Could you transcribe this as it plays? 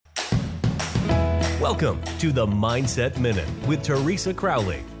Welcome to the Mindset Minute with Teresa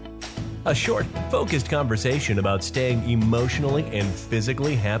Crowley. A short, focused conversation about staying emotionally and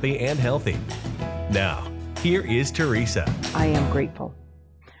physically happy and healthy. Now, here is Teresa. I am grateful.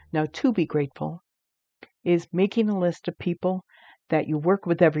 Now, to be grateful is making a list of people that you work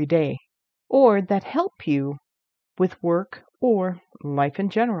with every day or that help you with work or life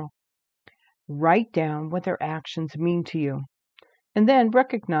in general. Write down what their actions mean to you, and then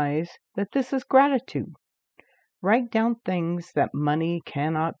recognize that this is gratitude. Write down things that money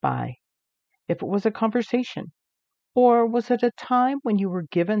cannot buy. If it was a conversation, or was it a time when you were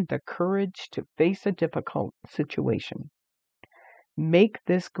given the courage to face a difficult situation? Make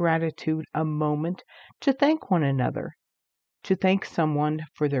this gratitude a moment to thank one another, to thank someone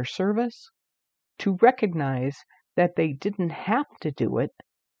for their service, to recognize that they didn't have to do it,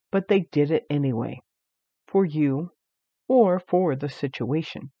 but they did it anyway, for you or for the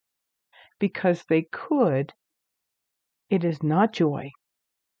situation. Because they could, it is not joy.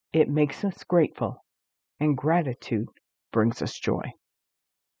 It makes us grateful, and gratitude brings us joy.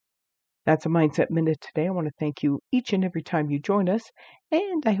 That's a Mindset Minute today. I want to thank you each and every time you join us,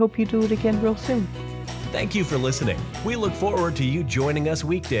 and I hope you do it again real soon. Thank you for listening. We look forward to you joining us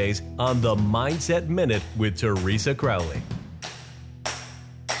weekdays on the Mindset Minute with Teresa Crowley.